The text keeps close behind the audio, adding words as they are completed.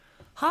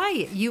Hi,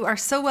 you are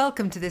so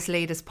welcome to this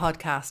latest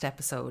podcast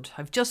episode.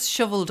 I've just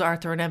shoveled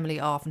Arthur and Emily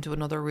off into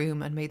another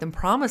room and made them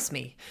promise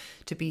me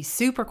to be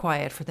super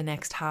quiet for the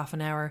next half an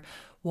hour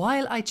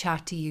while I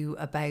chat to you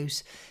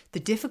about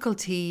the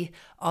difficulty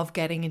of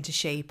getting into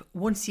shape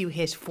once you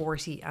hit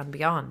 40 and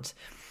beyond.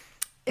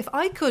 If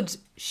I could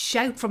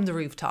shout from the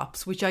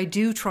rooftops, which I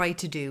do try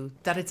to do,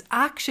 that it's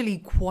actually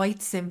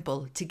quite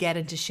simple to get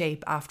into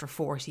shape after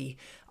 40,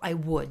 I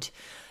would.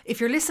 If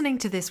you're listening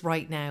to this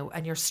right now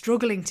and you're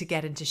struggling to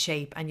get into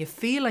shape and you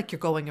feel like you're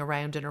going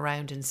around and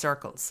around in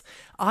circles,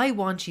 I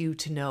want you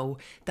to know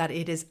that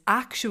it is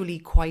actually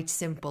quite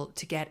simple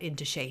to get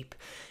into shape.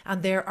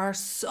 And there are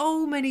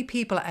so many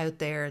people out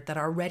there that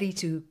are ready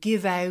to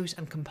give out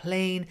and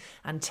complain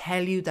and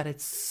tell you that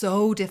it's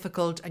so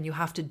difficult and you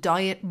have to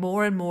diet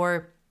more and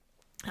more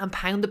and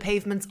pound the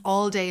pavements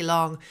all day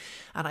long.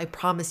 And I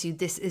promise you,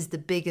 this is the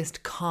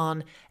biggest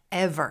con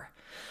ever.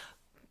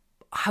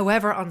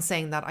 However, on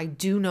saying that, I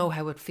do know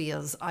how it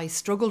feels. I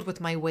struggled with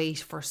my weight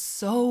for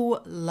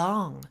so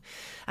long.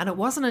 And it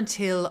wasn't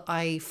until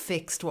I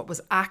fixed what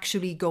was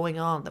actually going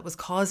on that was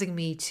causing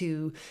me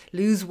to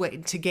lose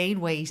weight, to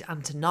gain weight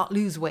and to not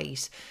lose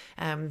weight,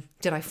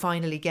 did I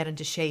finally get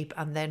into shape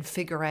and then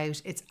figure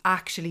out it's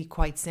actually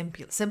quite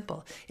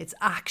simple. It's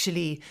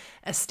actually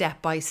a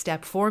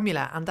step-by-step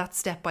formula. And that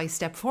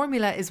step-by-step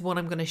formula is what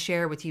I'm going to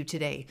share with you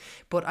today.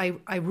 But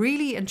I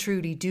really and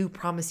truly do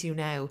promise you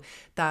now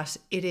that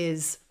it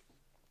is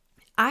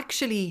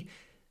actually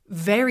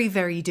very,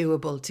 very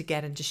doable to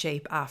get into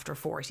shape after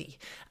 40.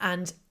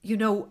 And, you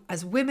know,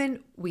 as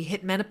women, we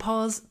hit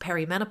menopause,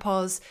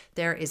 perimenopause,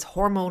 there is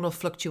hormonal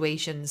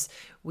fluctuations.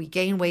 We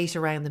gain weight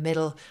around the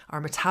middle. Our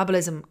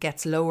metabolism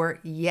gets lower.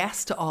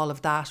 Yes to all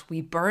of that.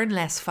 We burn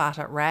less fat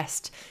at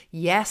rest.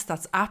 Yes,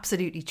 that's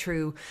absolutely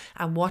true.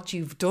 And what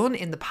you've done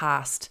in the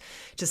past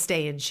to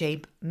stay in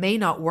shape may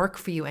not work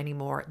for you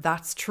anymore.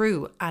 That's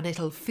true. And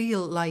it'll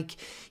feel like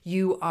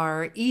you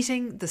are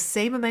eating the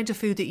same amount of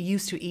food that you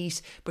used to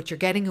eat, but you're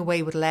getting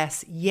away with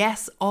less.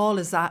 Yes, all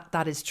is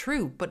that is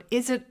true. But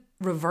is it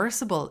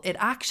reversible? It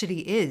actually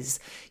is.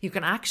 You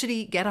can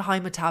actually get a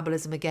high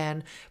metabolism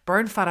again,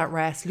 burn fat at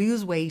rest,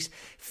 lose weight,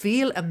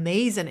 feel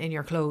amazing in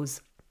your clothes.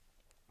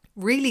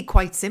 Really,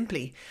 quite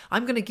simply,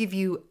 I'm going to give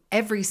you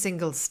every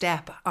single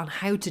step on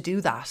how to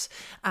do that.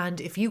 And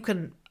if you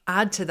can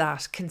add to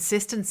that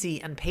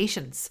consistency and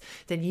patience,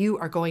 then you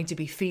are going to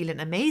be feeling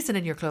amazing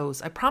in your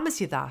clothes. I promise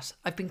you that.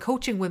 I've been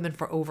coaching women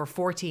for over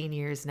 14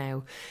 years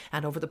now.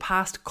 And over the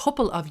past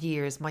couple of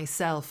years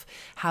myself,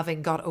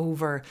 having got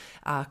over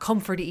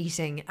comfort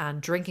eating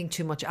and drinking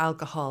too much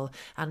alcohol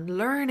and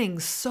learning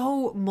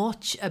so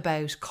much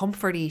about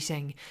comfort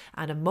eating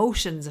and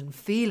emotions and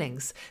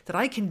feelings, that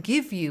I can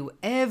give you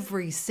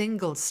every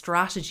single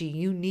strategy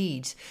you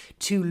need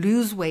to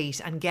lose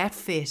weight and get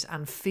fit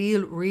and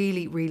feel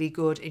really, really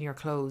good in your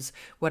clothes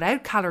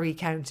without calorie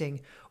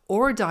counting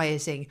or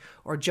dieting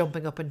or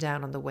jumping up and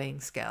down on the weighing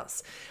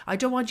scales. I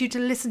don't want you to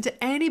listen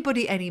to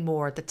anybody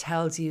anymore that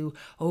tells you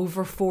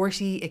over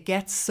 40 it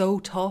gets so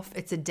tough,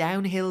 it's a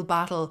downhill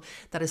battle,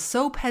 that is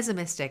so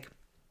pessimistic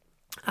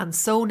and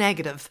so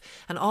negative,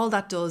 and all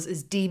that does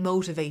is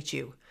demotivate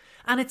you.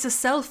 And it's a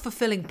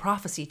self-fulfilling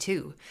prophecy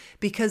too,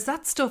 because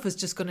that stuff is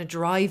just going to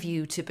drive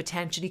you to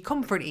potentially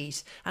comfort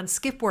eat and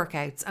skip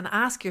workouts and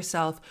ask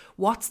yourself,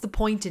 what's the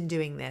point in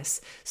doing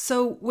this?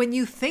 So when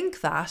you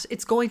think that,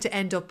 it's going to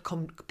end up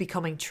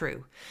becoming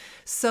true.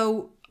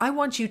 So I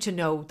want you to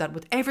know that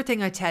with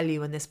everything I tell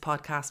you in this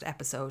podcast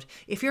episode,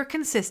 if you're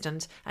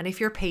consistent and if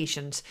you're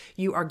patient,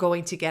 you are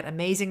going to get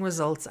amazing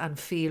results and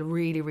feel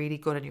really, really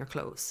good in your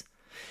clothes.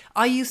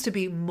 I used to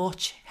be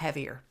much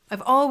heavier.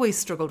 I've always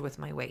struggled with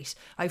my weight.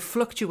 I've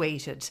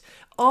fluctuated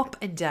up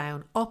and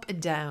down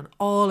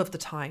all of the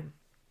time.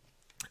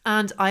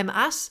 And I'm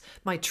at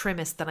my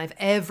trimmest than I've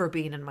ever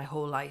been in my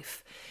whole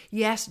life.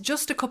 Yet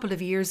just a couple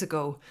of years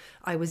ago,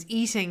 I was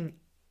eating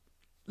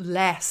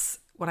less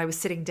when I was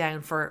sitting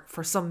down for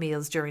some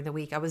meals during the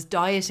week. I was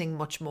dieting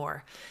much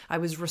more. I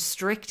was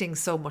restricting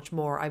so much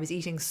more. I was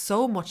eating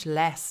so much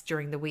less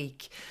during the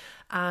week.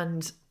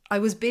 And I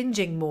was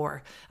binging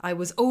more. I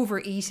was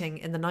overeating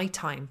in the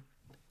nighttime.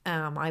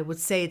 I would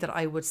say that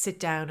I would sit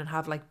down and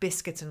have like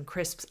biscuits and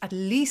crisps at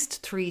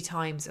least 3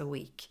 times a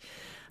week.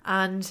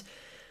 And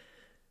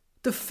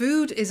the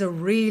food is a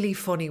really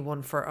funny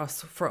one for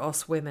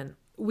us women.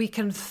 We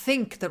can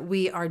think that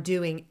we are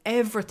doing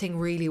everything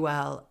really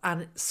well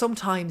and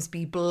sometimes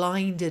be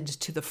blinded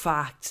to the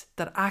fact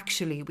that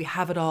actually we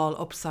have it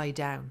all upside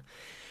down.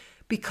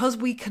 Because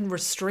we can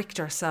restrict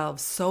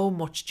ourselves so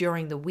much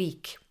during the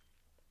week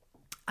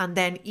and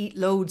then eat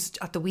loads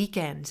at the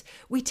weekend,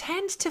 we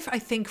tend to, I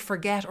think,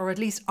 forget, or at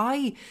least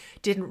I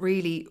didn't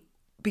really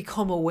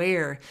become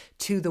aware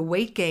to the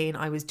weight gain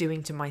I was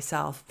doing to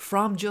myself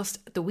from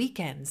just the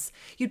weekends.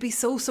 You'd be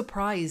so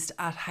surprised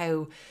at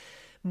how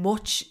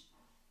much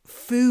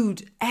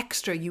food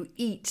extra you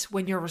eat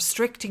when you're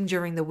restricting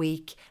during the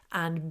week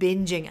and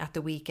binging at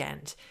the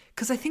weekend.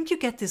 Because I think you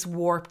get this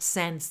warped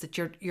sense that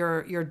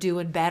you're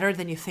doing better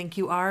than you think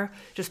you are,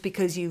 just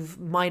because you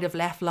might have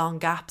left long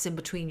gaps in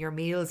between your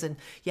meals and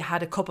you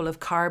had a couple of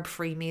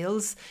carb-free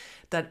meals,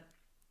 that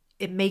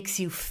it makes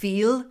you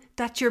feel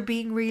that you're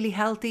being really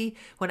healthy,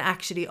 when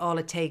actually all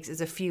it takes is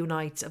a few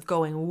nights of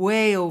going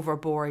way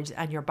overboard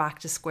and you're back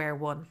to square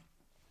one.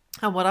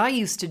 And what I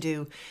used to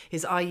do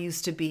is I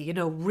used to be,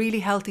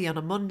 really healthy on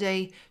a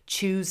Monday,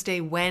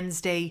 Tuesday,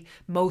 Wednesday,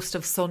 most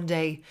of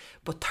Sunday,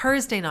 but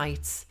Thursday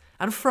nights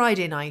and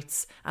Friday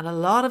nights and a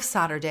lot of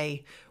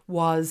Saturday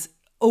was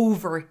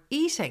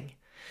overeating.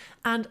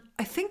 And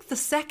I think the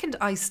second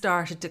I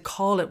started to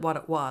call it what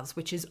it was,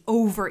 which is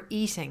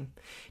overeating,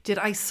 did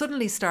I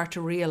suddenly start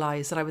to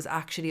realise that I was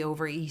actually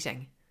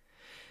overeating.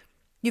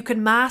 You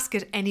can mask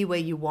it any way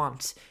you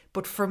want,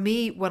 but for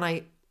me, when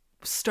I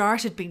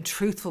started being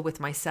truthful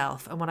with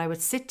myself, and when I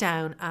would sit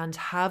down and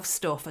have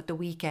stuff at the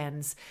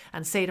weekends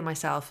and say to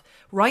myself,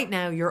 right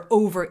now you're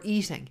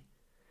overeating,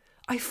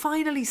 I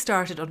finally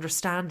started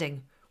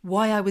understanding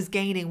why I was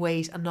gaining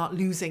weight and not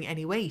losing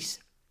any weight.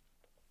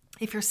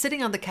 If you're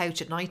sitting on the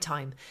couch at night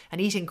time and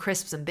eating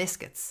crisps and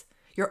biscuits,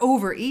 you're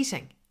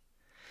overeating.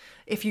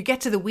 If you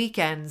get to the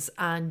weekends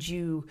and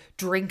you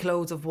drink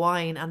loads of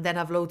wine and then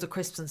have loads of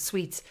crisps and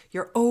sweets,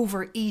 you're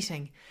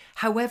overeating.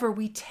 However,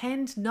 we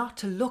tend not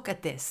to look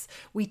at this.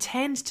 We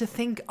tend to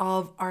think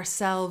of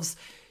ourselves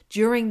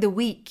during the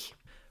week.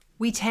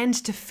 We tend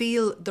to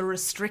feel the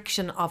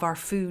restriction of our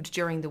food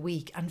during the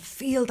week and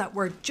feel that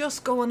we're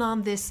just going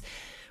on this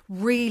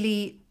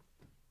really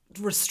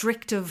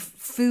restrictive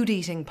food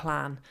eating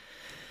plan.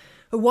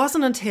 It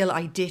wasn't until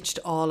I ditched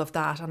all of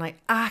that and I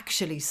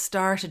actually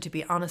started to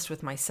be honest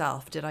with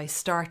myself did I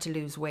start to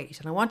lose weight.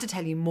 And I want to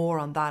tell you more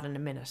on that in a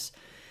minute.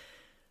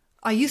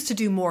 I used to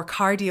do more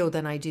cardio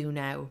than I do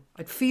now.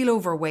 I'd feel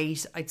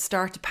overweight. I'd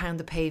start to pound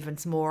the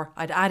pavements more.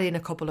 I'd add in a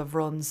couple of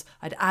runs.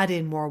 I'd add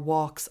in more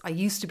walks. I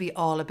used to be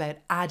all about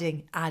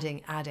adding.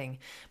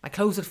 My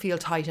clothes would feel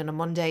tight on a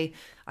Monday.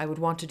 I would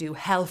want to do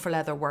hell for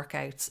leather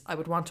workouts. I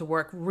would want to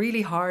work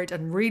really hard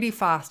and really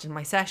fast in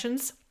my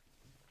sessions.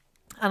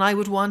 And I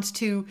would want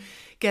to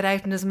get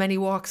out in as many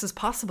walks as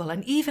possible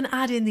and even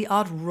add in the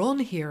odd run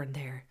here and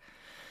there.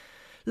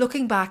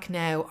 Looking back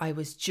now, I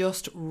was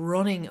just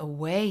running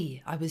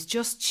away. I was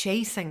just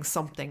chasing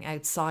something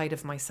outside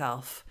of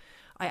myself.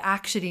 I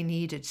actually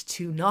needed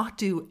to not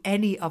do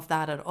any of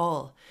that at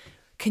all.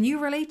 Can you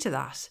relate to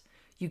that?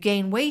 You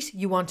gain weight,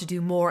 you want to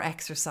do more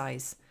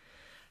exercise.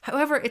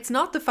 However, it's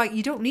not the fact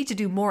you don't need to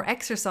do more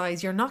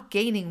exercise, you're not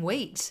gaining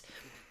weight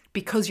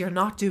because you're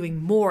not doing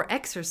more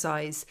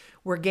exercise.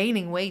 We're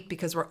gaining weight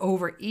because we're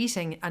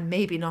overeating and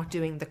maybe not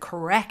doing the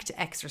correct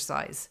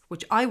exercise,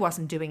 which I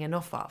wasn't doing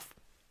enough of.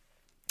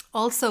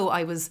 Also,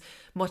 I was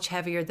much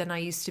heavier than I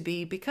used to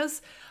be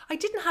because I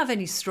didn't have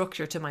any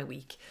structure to my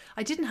week.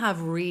 I didn't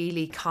have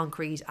really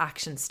concrete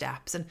action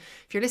steps. And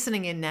if you're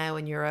listening in now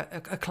and you're a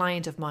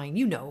client of mine,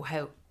 you know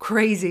how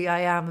crazy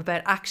I am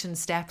about action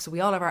steps. We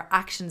all have our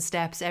action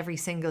steps every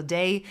single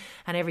day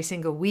and every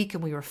single week,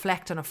 and we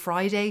reflect on a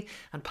Friday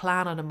and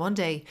plan on a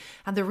Monday.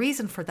 And the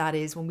reason for that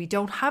is when we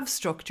don't have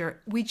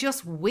structure, we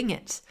just wing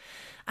it.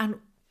 And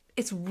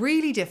it's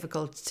really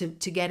difficult to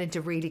get into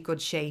really good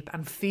shape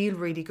and feel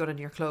really good in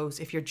your clothes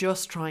if you're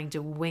just trying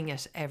to wing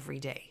it every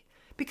day.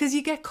 Because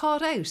you get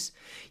caught out.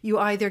 You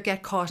either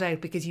get caught out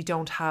because you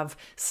don't have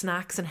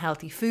snacks and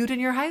healthy food in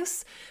your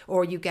house,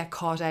 or you get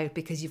caught out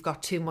because you've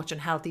got too much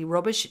unhealthy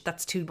rubbish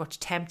that's too much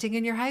tempting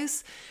in your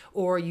house,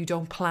 or you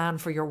don't plan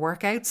for your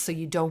workouts so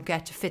you don't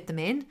get to fit them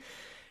in.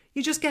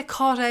 You just get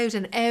caught out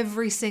in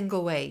every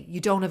single way.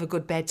 You don't have a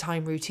good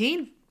bedtime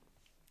routine.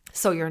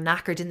 So you're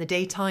knackered in the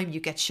daytime, you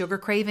get sugar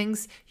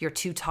cravings, you're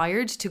too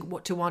tired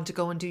to want to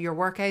go and do your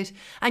workout,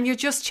 and you're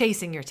just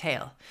chasing your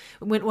tail.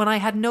 When I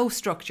had no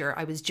structure,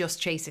 I was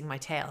just chasing my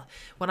tail.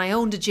 When I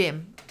owned a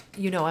gym,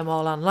 I'm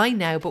all online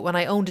now, but when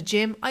I owned a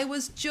gym, I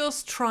was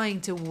just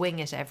trying to wing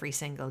it every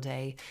single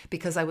day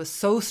because I was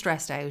so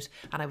stressed out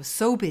and I was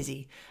so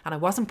busy and I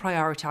wasn't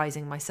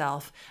prioritizing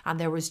myself and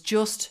there was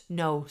just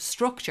no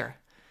structure.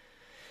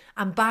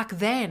 And back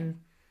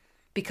then,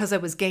 because I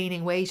was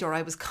gaining weight or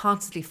I was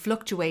constantly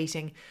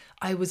fluctuating,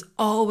 I was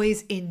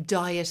always in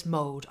diet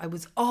mode. I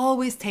was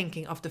always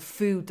thinking of the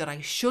food that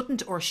I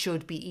shouldn't or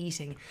should be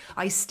eating.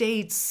 I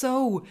stayed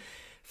so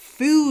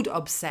food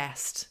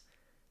obsessed.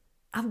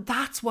 And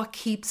that's what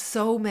keeps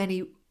so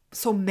many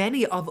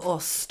of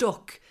us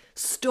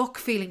stuck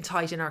feeling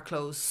tight in our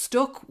clothes,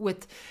 stuck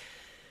with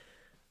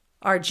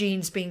our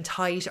jeans being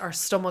tight, our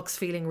stomachs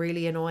feeling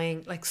really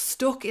annoying, like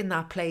stuck in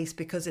that place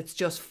because it's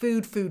just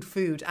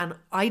food. And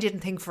I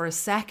didn't think for a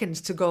second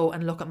to go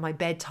and look at my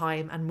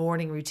bedtime and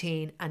morning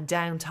routine and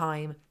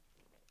downtime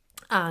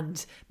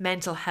and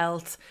mental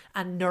health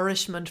and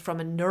nourishment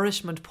from a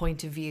nourishment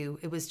point of view.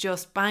 It was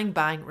just bang,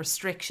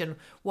 restriction.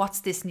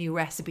 What's this new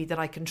recipe that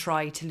I can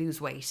try to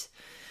lose weight?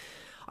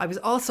 I was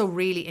also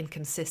really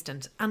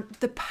inconsistent, and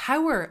the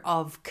power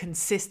of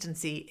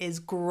consistency is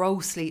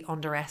grossly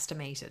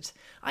underestimated.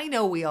 I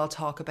know we all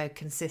talk about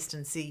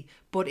consistency,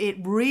 but it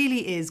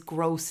really is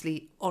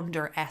grossly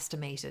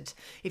underestimated.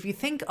 If you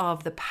think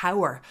of the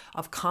power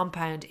of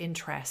compound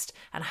interest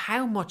and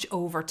how much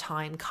over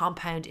time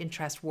compound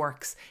interest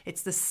works,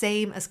 it's the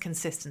same as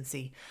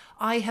consistency.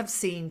 I have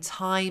seen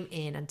time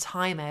in and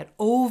time out,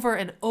 over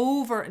and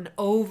over and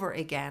over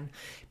again,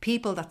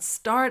 people that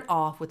start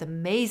off with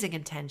amazing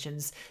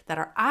intentions that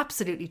are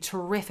absolutely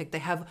terrific. They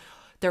have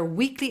their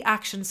weekly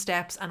action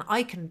steps, and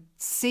I can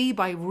see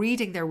by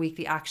reading their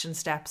weekly action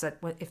steps that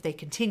if they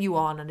continue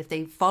on and if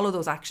they follow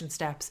those action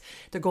steps,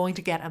 they're going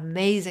to get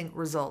amazing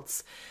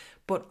results.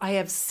 But I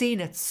have seen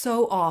it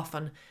so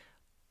often.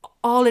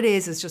 All it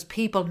is just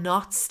people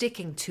not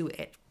sticking to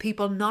it,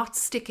 people not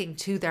sticking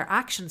to their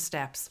action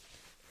steps.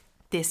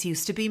 This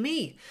used to be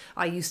me.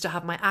 I used to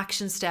have my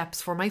action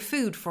steps for my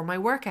food, for my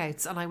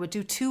workouts, and I would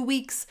do 2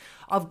 weeks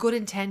of good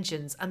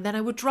intentions, and then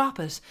I would drop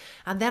it,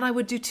 and then I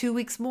would do 2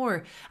 weeks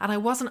more, and I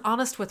wasn't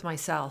honest with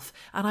myself,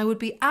 and I would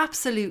be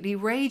absolutely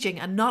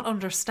raging and not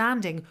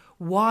understanding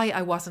why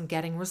I wasn't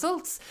getting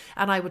results.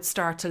 And I would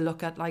start to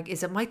look at, like,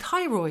 is it my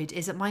thyroid?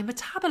 Is it my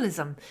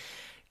metabolism?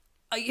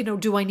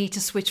 Do I need to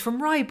switch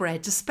from rye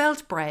bread to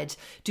spelt bread?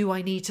 Do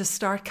I need to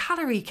start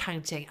calorie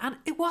counting? And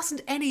it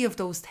wasn't any of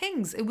those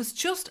things. It was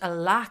just a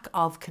lack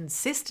of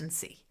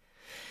consistency.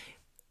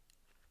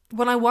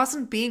 When I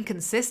wasn't being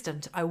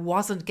consistent, I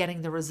wasn't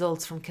getting the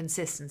results from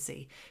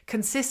consistency.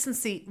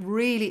 Consistency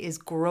really is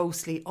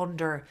grossly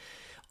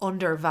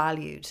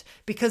undervalued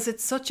because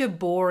it's such a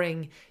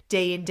boring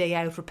day in, day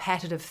out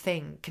repetitive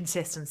thing.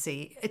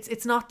 Consistency,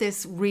 it's not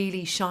this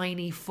really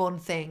shiny fun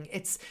thing.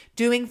 It's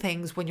doing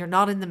things when you're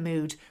not in the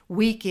mood,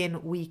 week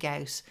in, week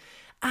out.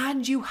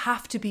 And you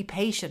have to be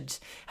patient.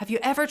 Have you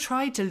ever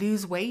tried to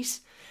lose weight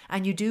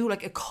and you do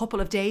like a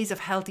couple of days of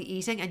healthy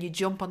eating and you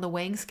jump on the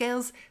weighing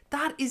scales?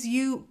 That is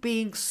you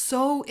being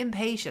so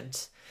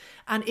impatient.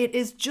 And it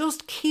is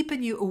just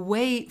keeping you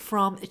away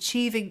from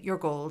achieving your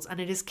goals,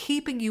 and it is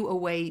keeping you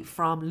away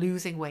from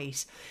losing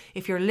weight.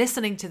 If you're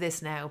listening to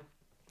this now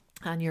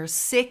and you're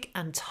sick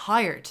and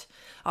tired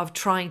of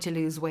trying to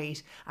lose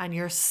weight, and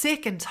you're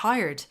sick and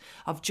tired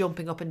of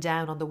jumping up and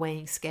down on the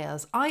weighing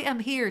scales, I am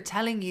here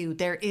telling you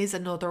there is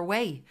another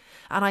way.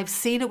 And I've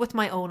seen it with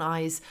my own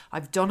eyes.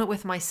 I've done it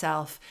with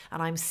myself,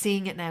 and I'm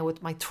seeing it now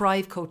with my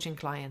Thrive coaching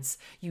clients.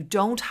 You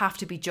don't have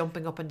to be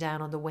jumping up and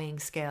down on the weighing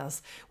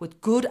scales.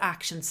 With good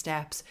action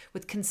steps,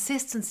 with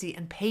consistency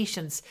and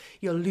patience,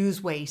 you'll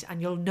lose weight,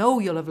 and you'll know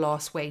you'll have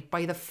lost weight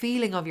by the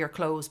feeling of your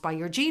clothes, by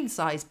your jean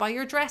size, by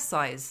your dress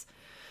size.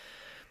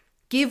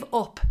 Give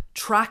up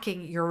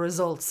tracking your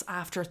results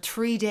after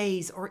 3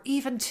 days or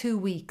even 2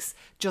 weeks.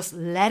 Just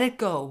let it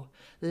go.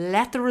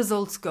 Let the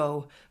results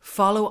go.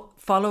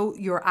 Follow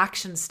your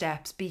action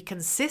steps. Be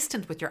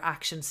consistent with your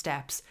action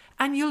steps,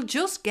 and you'll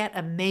just get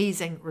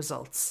amazing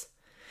results.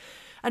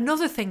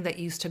 Another thing that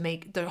used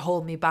to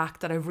hold me back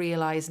that I've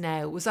realised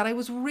now was that I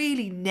was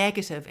really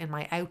negative in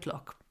my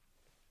outlook.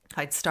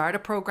 I'd start a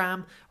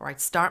program, or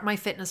I'd start my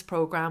fitness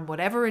program,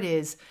 whatever it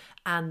is,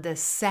 and the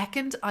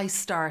second I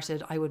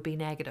started, I would be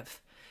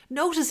negative.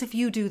 Notice if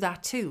you do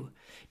that too.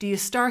 Do you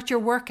start your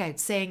workout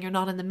saying you're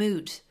not in the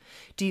mood?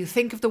 Do you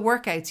think of the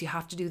workouts you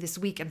have to do this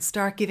week and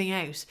start giving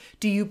out?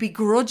 Do you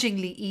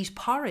begrudgingly eat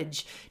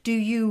porridge? Do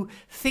you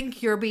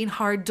think you're being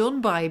hard done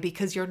by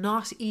because you're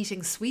not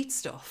eating sweet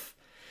stuff?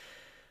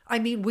 I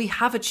mean, we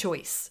have a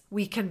choice.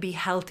 We can be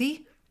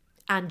healthy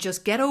and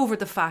just get over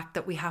the fact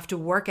that we have to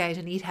work out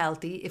and eat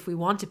healthy if we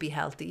want to be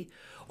healthy,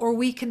 or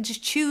we can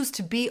just choose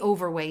to be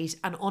overweight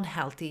and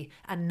unhealthy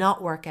and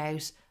not work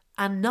out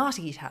and not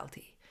eat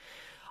healthy.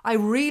 I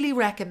really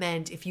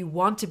recommend, if you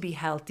want to be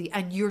healthy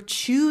and you're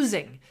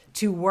choosing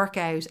to work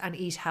out and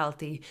eat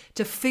healthy,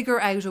 to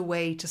figure out a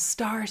way to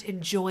start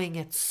enjoying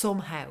it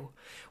somehow.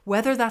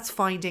 Whether that's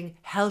finding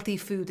healthy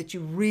food that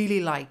you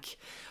really like,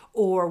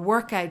 or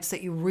workouts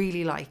that you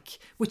really like,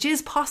 which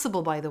is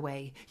possible, by the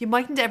way. You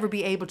mightn't ever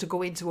be able to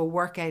go into a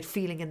workout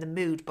feeling in the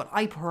mood, but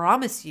I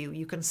promise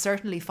you can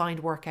certainly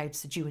find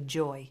workouts that you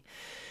enjoy.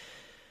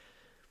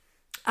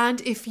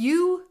 And if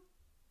you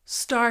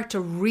start to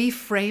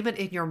reframe it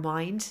in your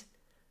mind,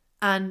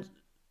 and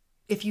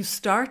if you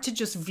start to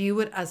just view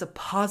it as a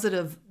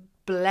positive,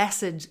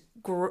 blessed,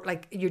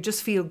 like you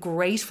just feel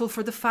grateful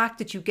for the fact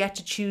that you get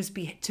to choose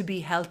to be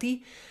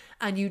healthy,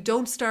 and you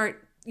don't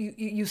start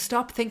You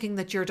stop thinking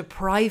that you're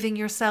depriving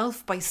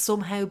yourself by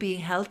somehow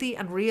being healthy,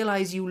 and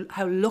realize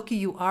how lucky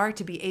you are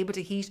to be able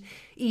to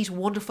eat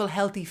wonderful,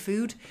 healthy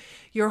food.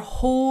 Your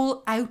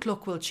whole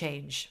outlook will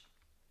change.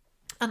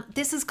 And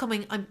this is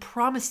coming, I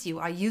promise you,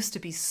 I used to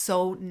be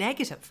so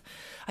negative.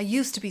 I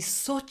used to be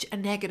such a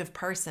negative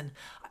person.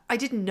 I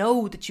didn't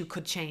know that you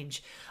could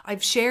change.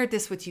 I've shared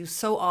this with you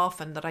so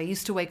often that I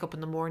used to wake up in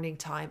the morning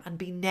time and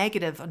be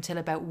negative until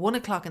about 1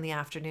 o'clock in the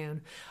afternoon.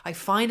 I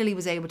finally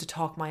was able to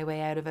talk my way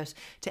out of it,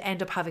 to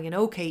end up having an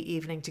okay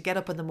evening, to get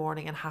up in the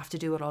morning and have to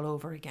do it all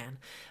over again.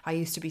 I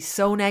used to be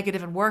so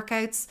negative in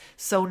workouts,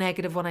 so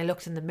negative when I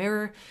looked in the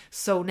mirror,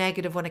 so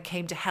negative when it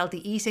came to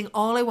healthy eating.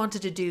 All I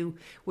wanted to do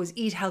was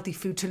eat healthy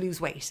food to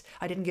lose weight.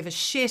 I didn't give a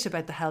shit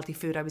about the healthy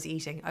food I was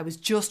eating. I was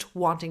just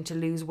wanting to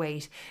lose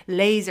weight,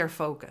 laser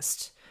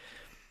focused.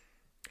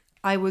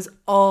 I was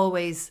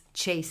always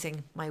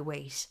chasing my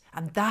weight,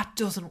 and that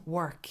doesn't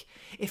work.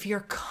 If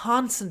you're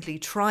constantly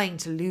trying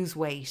to lose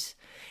weight,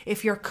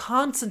 if you're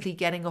constantly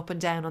getting up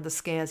and down on the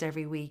scales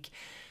every week,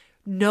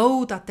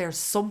 know that there's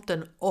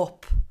something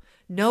up.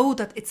 Know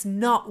that it's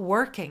not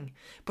working.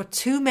 But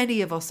too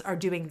many of us are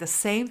doing the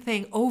same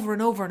thing over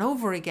and over and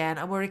over again,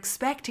 and we're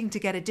expecting to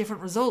get a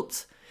different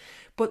result.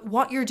 But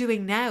what you're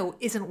doing now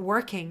isn't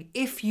working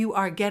if you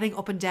are getting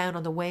up and down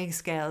on the weighing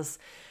scales.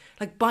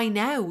 Like, by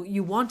now,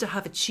 you want to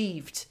have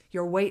achieved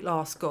your weight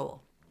loss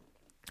goal.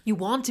 You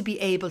want to be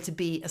able to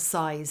be a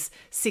size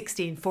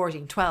 16,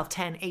 14, 12,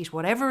 10, 8,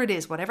 whatever it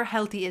is, whatever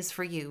healthy is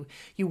for you.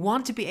 You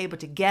want to be able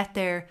to get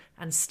there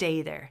and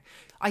stay there.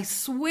 I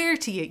swear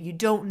to you, you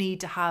don't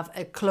need to have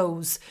a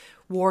clothes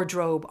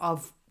wardrobe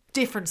of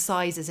different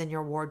sizes in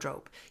your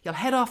wardrobe. You'll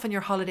head off on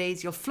your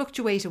holidays, you'll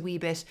fluctuate a wee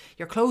bit,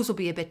 your clothes will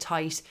be a bit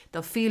tight,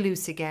 they'll feel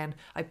loose again.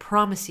 I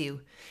promise you,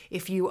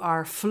 if you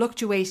are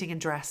fluctuating in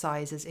dress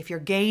sizes, if you're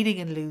gaining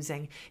and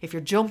losing, if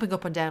you're jumping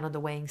up and down on the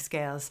weighing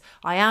scales,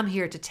 I am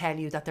here to tell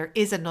you that there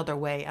is another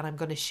way, and I'm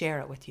going to share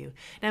it with you.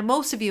 Now,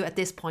 most of you at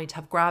this point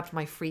have grabbed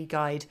my free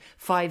guide,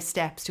 5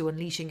 Steps to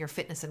Unleashing Your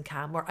Fitness in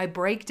Calm, where I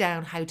break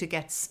down how to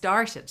get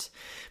started.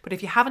 But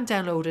if you haven't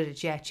downloaded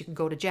it yet, you can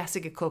go to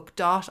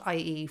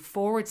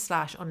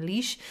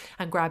jessicacook.ie/unleash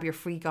and grab your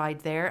free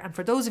guide there. And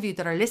for those of you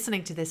that are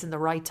listening to this in the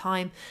right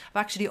time,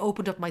 I've actually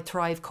opened up my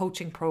Thrive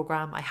coaching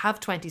program. I have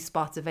 20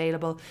 spots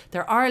available.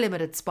 There are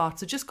limited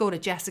spots, so just go to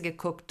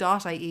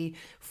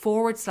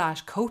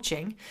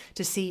jessicacook.ie/coaching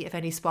to see if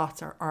any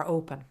spots are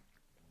open.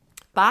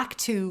 Back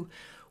to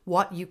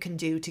what you can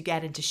do to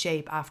get into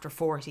shape after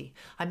 40.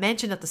 I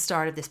mentioned at the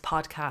start of this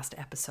podcast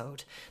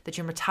episode that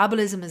your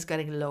metabolism is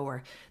getting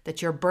lower,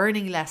 that you're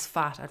burning less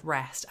fat at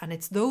rest, and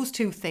it's those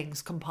two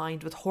things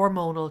combined with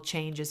hormonal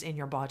changes in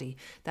your body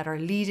that are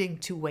leading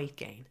to weight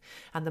gain.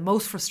 And the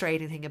most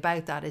frustrating thing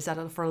about that is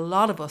that for a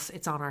lot of us,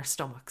 it's on our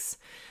stomachs.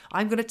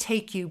 I'm going to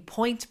take you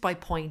point by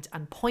point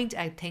and point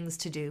out things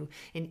to do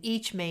in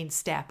each main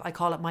step. I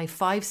call it my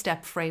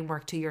 5-step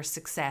framework to your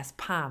success,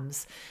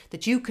 PAMS,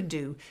 that you can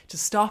do to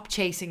stop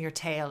chasing your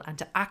tail and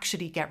to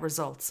actually get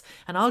results.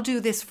 And I'll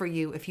do this for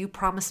you if you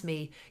promise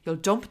me you'll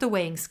dump the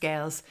weighing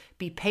scales,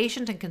 be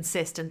patient and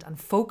consistent, and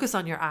focus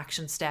on your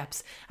action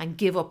steps and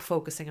give up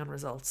focusing on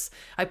results.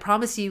 I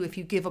promise you, if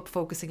you give up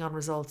focusing on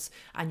results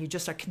and you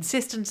just are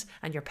consistent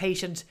and you're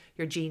patient,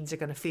 your genes are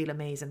going to feel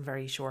amazing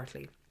very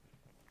shortly.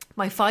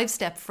 My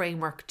 5-step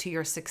framework to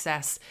your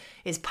success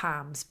is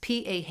PAMS,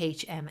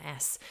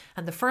 PAHMS.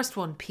 And the first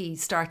one, P,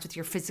 starts with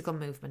your physical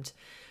movement.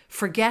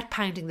 Forget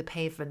pounding the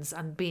pavements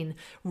and being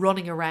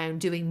running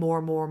around doing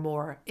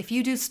more. If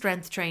you do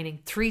strength training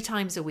 3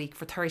 times a week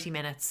for 30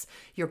 minutes,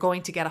 you're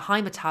going to get a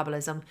high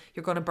metabolism,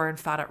 you're going to burn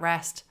fat at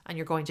rest, and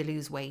you're going to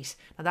lose weight.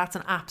 Now that's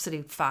an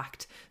absolute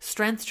fact.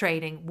 Strength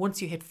training,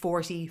 once you hit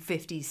 40,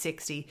 50,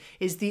 60,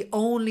 is the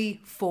only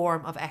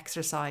form of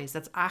exercise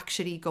that's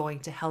actually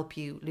going to help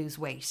you lose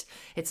weight.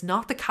 It's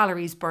not the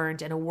calories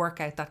burned in a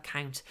workout that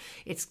count.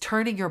 It's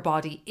turning your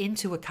body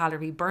into a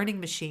calorie burning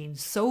machine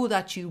so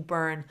that you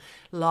burn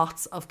lots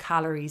of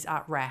calories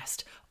at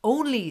rest.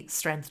 Only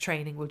strength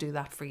training will do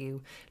that for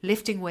you.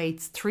 Lifting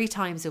weights 3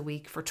 times a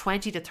week for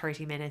 20 to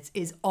 30 minutes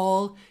is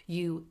all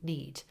you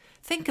need.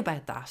 Think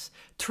about that.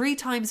 3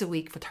 times a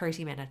week for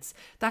 30 minutes.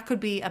 That could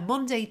be a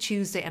Monday,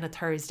 Tuesday and a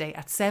Thursday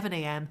at 7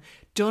 a.m.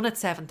 done at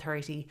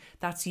 7:30.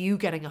 That's you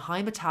getting a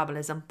high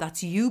metabolism.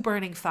 That's you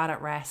burning fat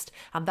at rest.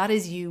 And that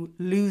is you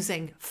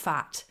losing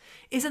fat.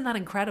 Isn't that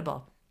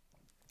incredible?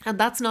 And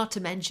that's not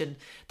to mention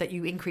that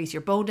you increase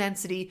your bone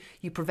density,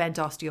 you prevent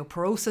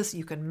osteoporosis,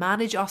 you can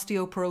manage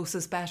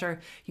osteoporosis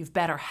better, you've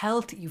better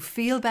health, you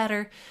feel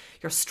better,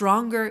 you're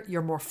stronger,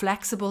 you're more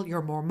flexible,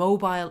 you're more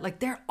mobile. Like,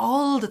 they're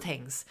all the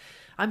things.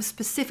 I'm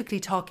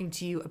specifically talking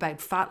to you about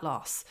fat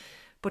loss.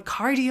 But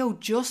cardio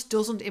just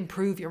doesn't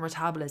improve your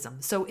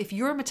metabolism. So if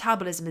your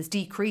metabolism is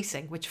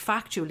decreasing, which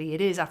factually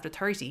it is after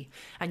 30,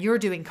 and you're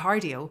doing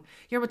cardio,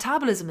 your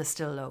metabolism is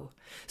still low.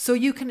 So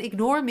you can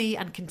ignore me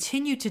and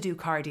continue to do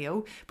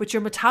cardio, but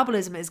your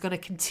metabolism is going to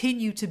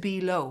continue to be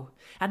low.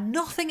 And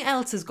nothing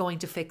else is going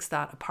to fix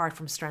that apart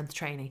from strength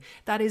training.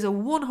 That is a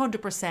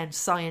 100%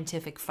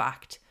 scientific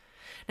fact.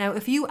 Now,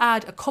 if you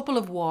add a couple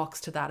of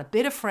walks to that, a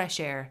bit of fresh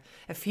air,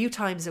 a few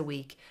times a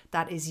week,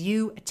 that is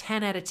you a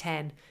 10 out of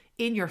 10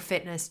 in your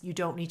fitness. You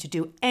don't need to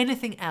do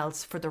anything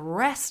else for the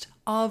rest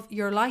of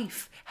your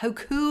life. How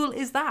cool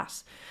is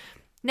that?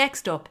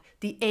 Next up,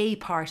 the A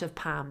part of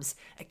PAMS,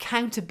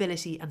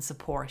 accountability and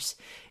support.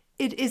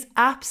 It is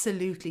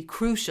absolutely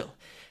crucial.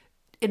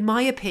 in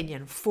my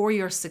opinion, for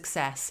your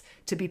success,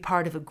 to be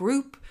part of a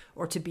group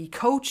or to be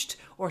coached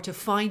or to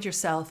find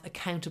yourself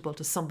accountable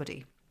to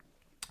somebody.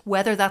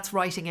 Whether that's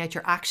writing out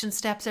your action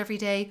steps every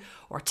day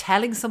or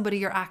telling somebody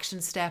your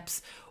action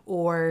steps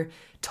or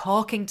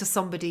talking to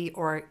somebody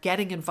or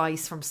getting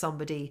advice from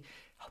somebody,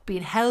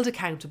 being held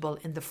accountable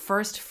in the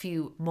first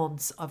few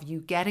months of you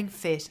getting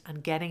fit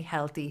and getting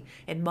healthy,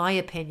 in my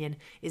opinion,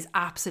 is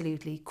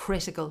absolutely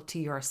critical to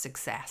your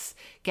success.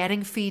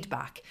 Getting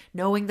feedback,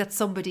 knowing that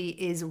somebody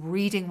is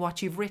reading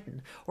what you've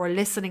written or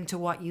listening to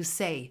what you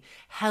say,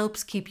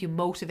 helps keep you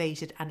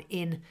motivated and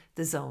in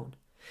the zone.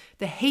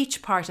 The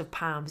H part of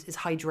PAMS is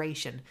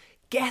hydration.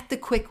 Get the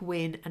quick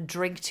win and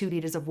drink 2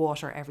 litres of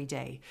water every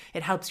day.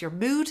 It helps your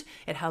mood,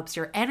 it helps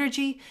your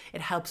energy,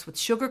 it helps with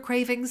sugar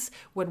cravings.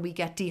 When we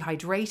get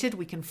dehydrated,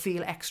 we can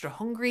feel extra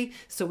hungry,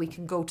 so we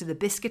can go to the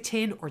biscuit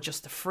tin or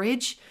just the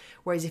fridge.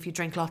 Whereas if you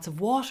drink lots of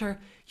water,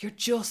 you're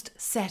just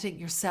setting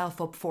yourself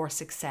up for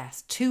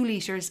success. 2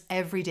 litres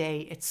every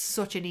day. It's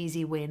such an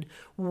easy win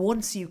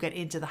once you get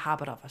into the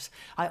habit of it.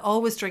 I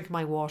always drink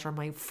my water,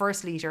 my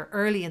first litre,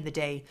 early in the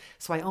day,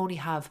 so I only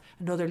have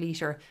another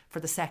litre for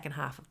the second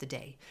half of the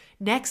day.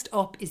 Next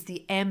up is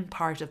the M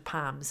part of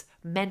PAMS,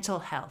 mental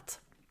health.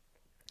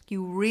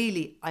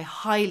 I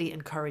highly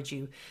encourage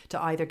you to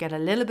either get a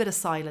little bit of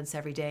silence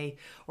every day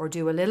or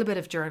do a little bit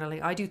of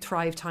journaling. I do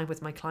Thrive Time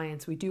with my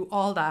clients. We do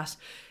all that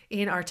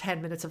in our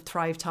 10 minutes of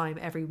Thrive Time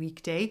every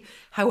weekday.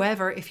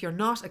 However, if you're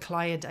not a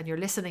client and you're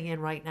listening in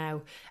right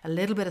now, a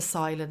little bit of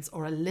silence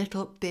or a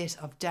little bit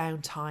of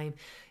downtime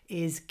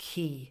is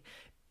key.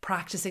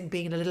 Practicing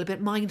being a little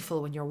bit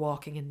mindful when you're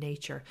walking in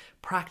nature,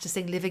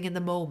 practicing living in the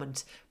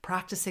moment,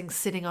 practicing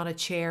sitting on a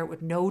chair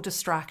with no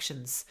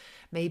distractions.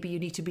 Maybe you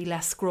need to be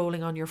less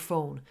scrolling on your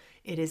phone.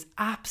 It is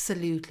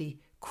absolutely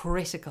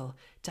critical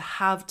to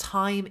have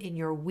time in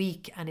your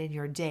week and in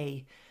your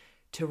day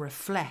to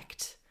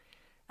reflect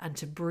and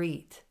to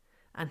breathe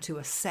and to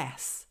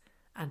assess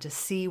and to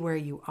see where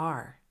you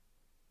are.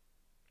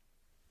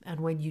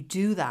 And when you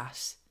do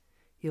that,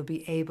 you'll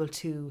be able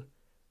to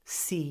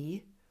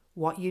see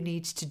what you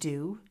need to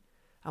do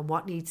and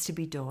what needs to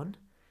be done.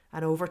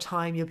 And over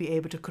time, you'll be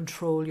able to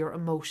control your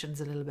emotions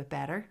a little bit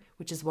better,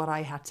 which is what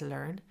I had to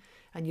learn.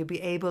 And you'll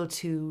be able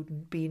to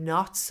be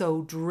not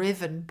so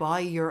driven by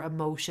your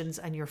emotions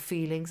and your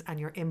feelings and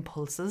your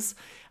impulses.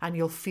 And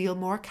you'll feel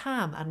more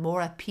calm and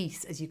more at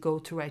peace as you go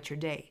throughout your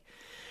day.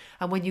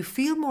 And when you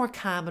feel more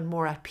calm and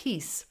more at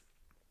peace,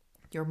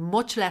 you're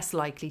much less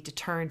likely to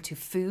turn to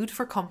food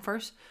for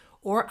comfort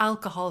or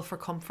alcohol for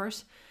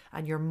comfort.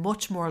 And you're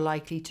much more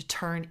likely to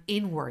turn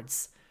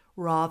inwards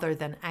rather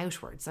than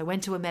outwards. I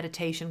went to a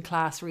meditation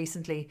class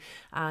recently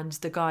and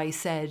the guy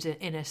said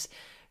in it,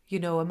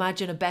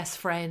 imagine a best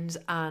friend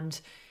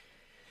and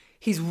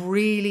he's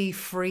really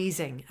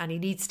freezing and he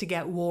needs to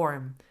get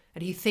warm.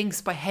 And he thinks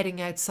by heading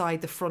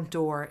outside the front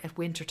door at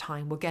winter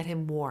time will get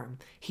him warm.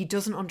 He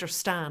doesn't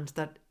understand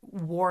that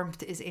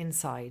warmth is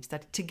inside,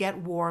 that to get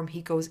warm,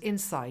 he goes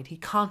inside. He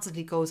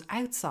constantly goes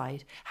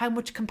outside. How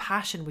much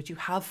compassion would you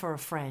have for a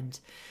friend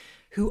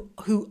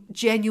who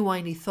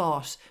genuinely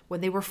thought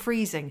when they were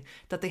freezing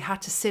that they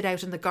had to sit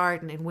out in the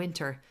garden in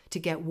winter to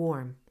get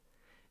warm?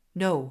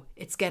 No,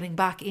 it's getting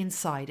back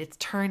inside. It's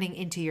turning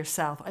into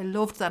yourself. I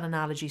loved that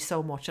analogy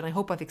so much and I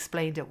hope I've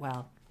explained it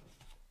well.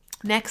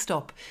 Next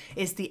up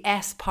is the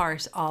S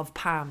part of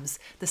PAMS,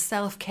 the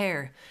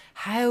self-care.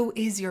 How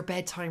is your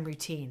bedtime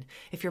routine?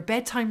 If your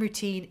bedtime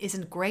routine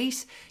isn't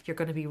great, you're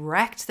going to be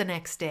wrecked the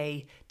next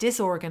day,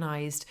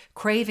 disorganized,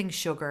 craving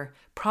sugar,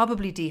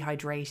 probably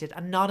dehydrated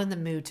and not in the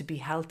mood to be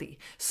healthy.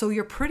 So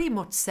you're pretty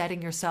much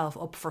setting yourself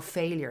up for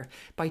failure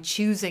by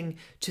choosing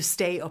to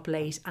stay up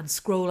late and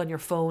scroll on your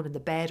phone in the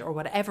bed or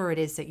whatever it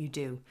is that you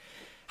do.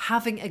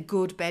 Having a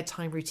good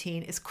bedtime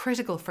routine is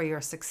critical for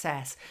your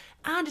success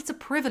and it's a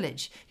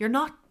privilege. You're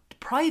not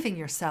depriving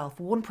yourself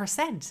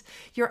 1%.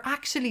 You're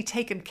actually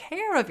taking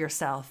care of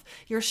yourself.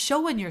 You're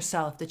showing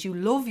yourself that you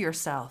love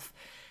yourself.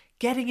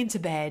 Getting into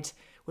bed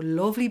with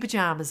lovely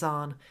pajamas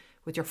on,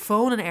 with your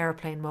phone in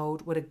airplane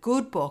mode, with a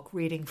good book,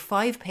 reading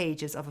 5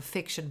 pages of a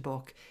fiction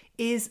book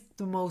is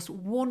the most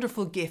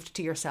wonderful gift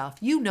to yourself.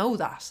 You know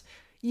that.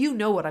 You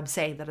know what I'm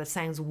saying, that it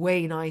sounds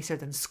way nicer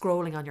than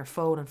scrolling on your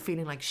phone and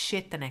feeling like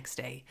shit the next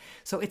day.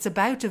 So it's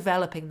about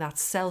developing that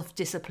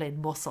self-discipline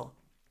muscle.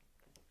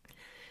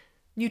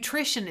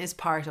 Nutrition is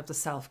part of the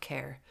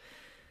self-care.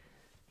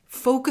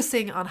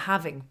 Focusing on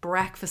having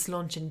breakfast,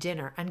 lunch and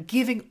dinner and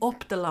giving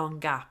up the long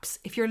gaps.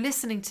 If you're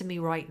listening to me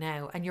right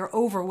now and you're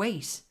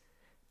overweight,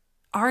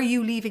 are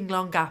you leaving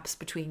long gaps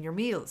between your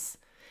meals?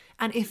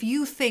 And if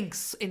you think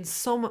in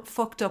some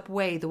fucked up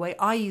way, the way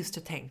I used to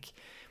think,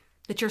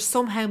 that you're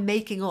somehow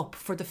making up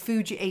for the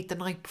food you ate the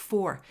night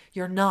before,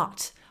 you're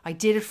not. I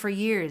did it for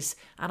years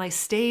and I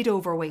stayed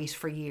overweight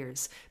for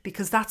years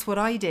because that's what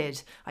I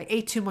did. I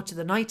ate too much at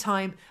the night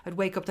time. I'd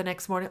wake up the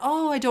next morning,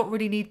 I don't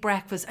really need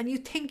breakfast. And you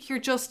think you're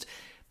just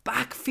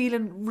back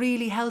feeling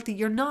really healthy.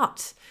 You're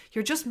not.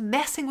 You're just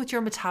messing with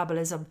your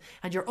metabolism,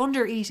 and you're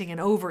under eating and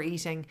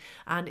overeating,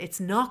 and it's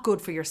not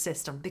good for your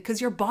system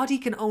because your body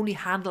can only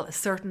handle a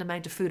certain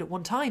amount of food at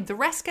one time. The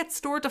rest gets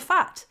stored to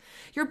fat.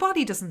 Your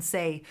body doesn't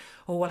say,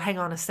 oh, well, hang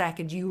on a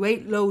second, you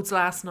ate loads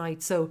last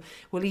night, so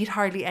we'll eat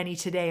hardly any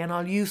today and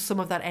I'll use some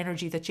of that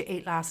energy that you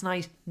ate last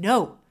night.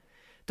 No,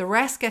 the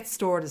rest gets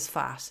stored as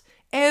fat.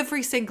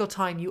 Every single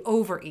time you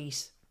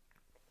overeat,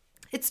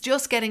 it's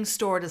just getting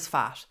stored as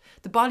fat.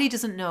 The body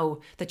doesn't know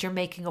that you're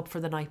making up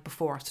for the night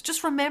before. So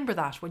just remember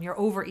that when you're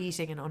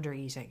overeating and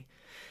undereating.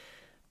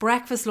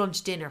 Breakfast,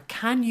 lunch, dinner.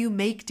 Can you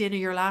make dinner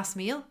your last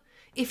meal?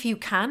 If you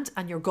can't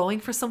and you're going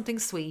for something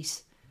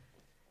sweet,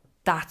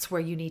 that's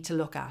where you need to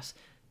look at.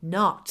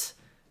 Not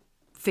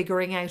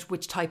figuring out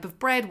which type of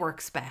bread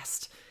works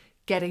best,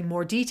 getting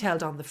more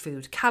detailed on the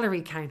food,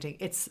 calorie counting.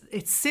 It's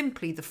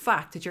simply the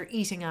fact that you're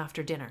eating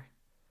after dinner.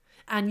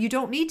 And you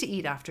don't need to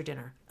eat after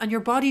dinner, and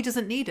your body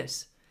doesn't need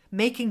it.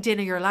 Making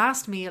dinner your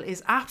last meal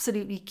is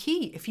absolutely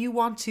key if you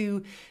want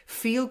to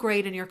feel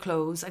great in your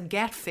clothes and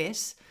get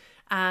fit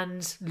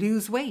and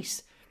lose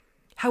weight.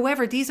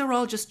 However, these are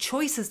all just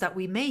choices that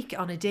we make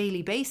on a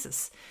daily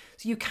basis.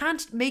 So you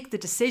can't make the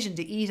decision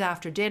to eat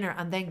after dinner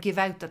and then give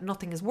out that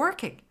nothing is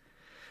working.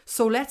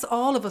 So let's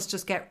all of us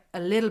just get a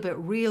little bit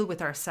real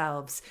with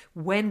ourselves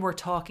when we're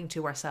talking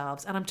to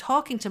ourselves. And I'm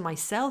talking to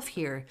myself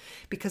here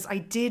because I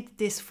did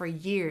this for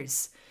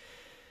years.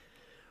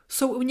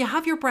 So when you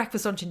have your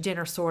breakfast, lunch and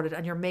dinner sorted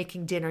and you're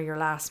making dinner your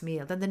last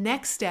meal, then the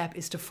next step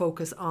is to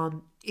focus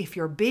on if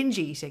you're binge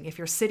eating, if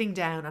you're sitting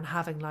down and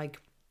having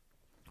like,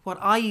 what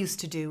I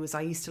used to do is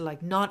I used to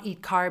like not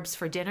eat carbs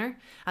for dinner.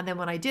 And then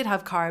when I did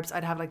have carbs,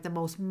 I'd have like the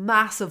most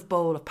massive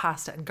bowl of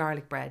pasta and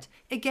garlic bread.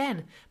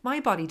 Again,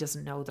 my body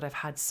doesn't know that I've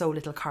had so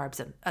little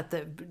carbs at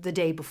the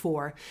day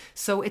before.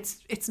 So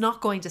it's not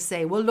going to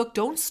say, well, look,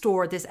 don't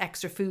store this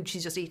extra food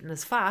she's just eaten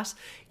as fat.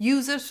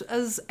 Use it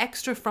as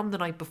extra from the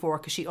night before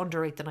because she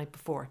underate the night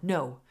before.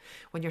 No,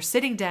 when you're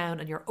sitting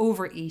down and you're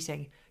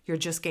overeating, you're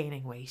just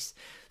gaining weight.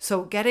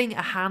 So getting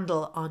a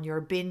handle on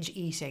your binge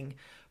eating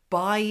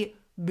by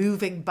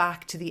moving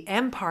back to the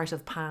M part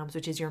of PAMS,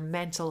 which is your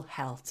mental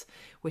health,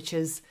 which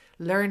is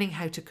learning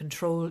how to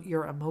control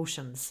your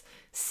emotions,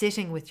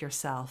 sitting with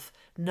yourself,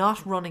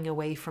 not running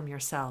away from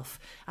yourself,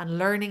 and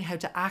learning how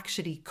to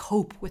actually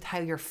cope with how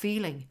you're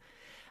feeling,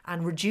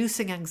 and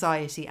reducing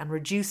anxiety and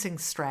reducing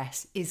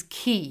stress is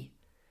key,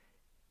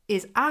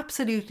 is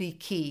absolutely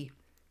key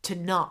to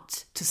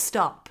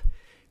stop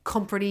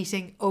comfort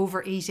eating,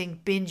 overeating,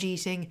 binge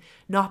eating,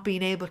 not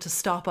being able to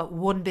stop at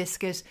one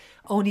biscuit,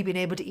 only being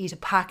able to eat a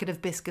packet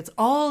of biscuits,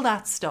 all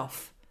that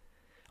stuff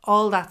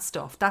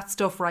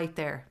right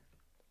there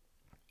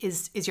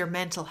is your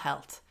mental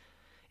health.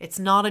 It's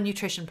not a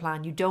nutrition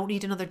plan. You don't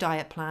need another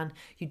diet plan.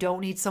 You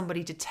don't need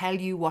somebody to tell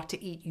you what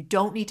to eat. You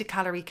don't need to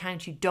calorie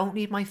count. You don't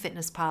need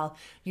MyFitnessPal.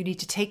 You need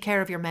to take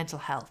care of your mental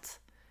health.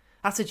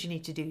 That's what you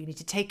need to do. You need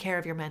to take care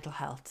of your mental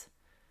health.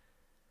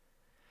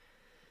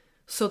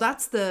 So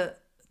that's the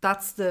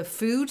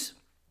food,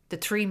 the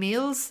 3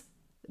 meals,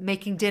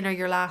 making dinner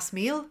your last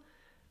meal,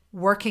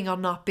 working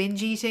on not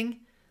binge eating,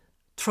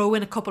 throw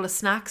in a couple of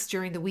snacks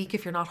during the week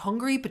if you're not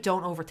hungry, but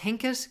don't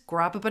overthink it.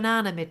 Grab a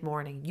banana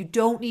mid-morning. You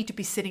don't need to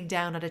be sitting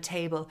down at a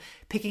table,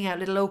 picking out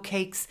little oat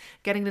cakes,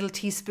 getting little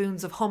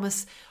teaspoons of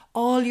hummus.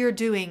 All you're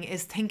doing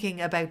is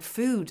thinking about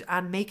food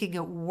and making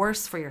it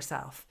worse for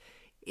yourself.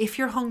 If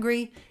you're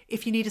hungry,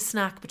 if you need a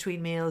snack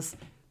between meals,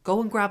 go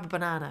and grab a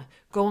banana,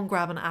 go and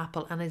grab an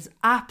apple, and it's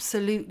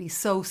absolutely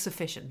so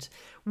sufficient.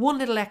 One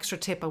little extra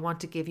tip I want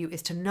to give you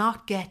is to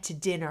not get to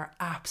dinner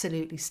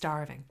absolutely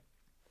starving.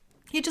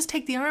 You just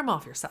take the arm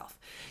off yourself.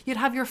 You'd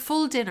have your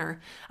full dinner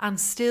and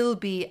still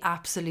be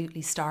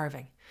absolutely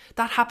starving.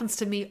 That happens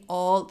to me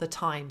all the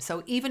time.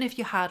 So even if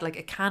you had like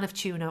a can of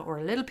tuna or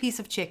a little piece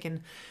of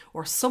chicken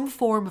or some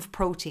form of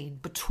protein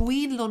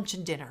between lunch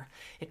and dinner,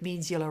 it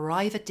means you'll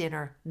arrive at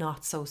dinner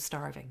not so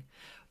starving.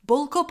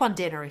 Bulk up on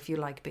dinner if you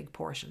like big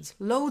portions.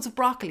 Loads of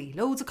broccoli,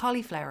 loads of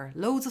cauliflower,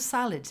 loads of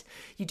salad.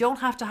 You don't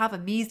have to have a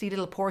measly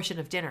little portion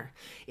of dinner.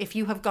 If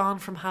you have gone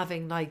from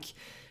having like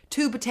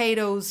 2 big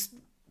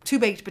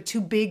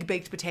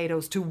baked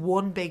potatoes to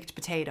 1 baked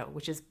potato,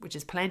 which is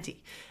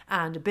plenty,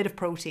 and a bit of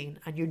protein,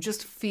 and you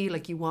just feel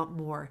like you want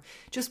more,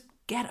 just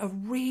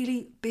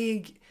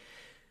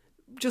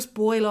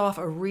boil off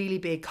a really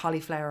big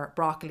cauliflower,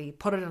 broccoli,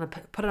 put it on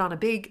a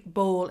big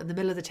bowl in the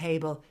middle of the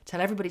table,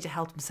 tell everybody to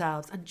help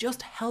themselves, and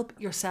just help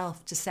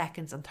yourself to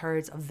seconds and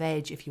thirds of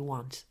veg if you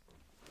want.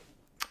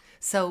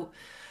 So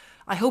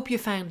I hope you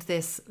found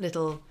this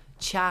little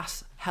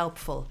chat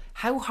helpful.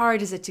 How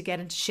hard is it to get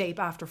into shape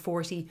after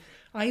 40?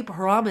 I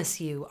promise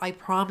you,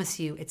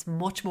 it's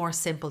much more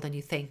simple than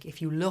you think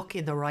if you look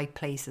in the right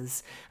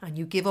places and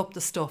you give up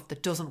the stuff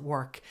that doesn't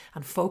work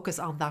and focus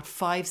on that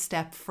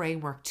 5-step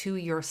framework to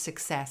your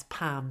success,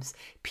 PAMS,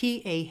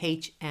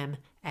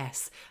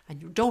 PAHMS.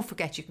 And don't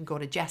forget, you can go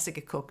to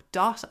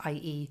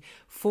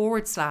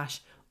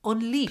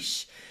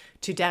jessicacook.ie/unleash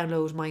to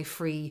download my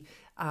free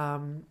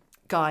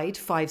guide,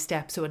 5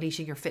 steps to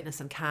unleashing your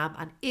fitness and calm.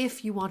 And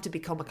if you want to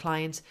become a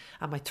client,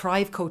 and my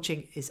Thrive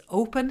coaching is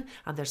open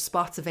and there's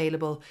spots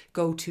available,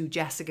 go to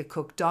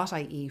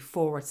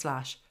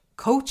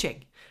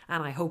jessicacook.ie/coaching.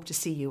 And I hope to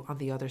see you on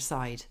the other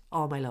side.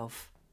 All my love.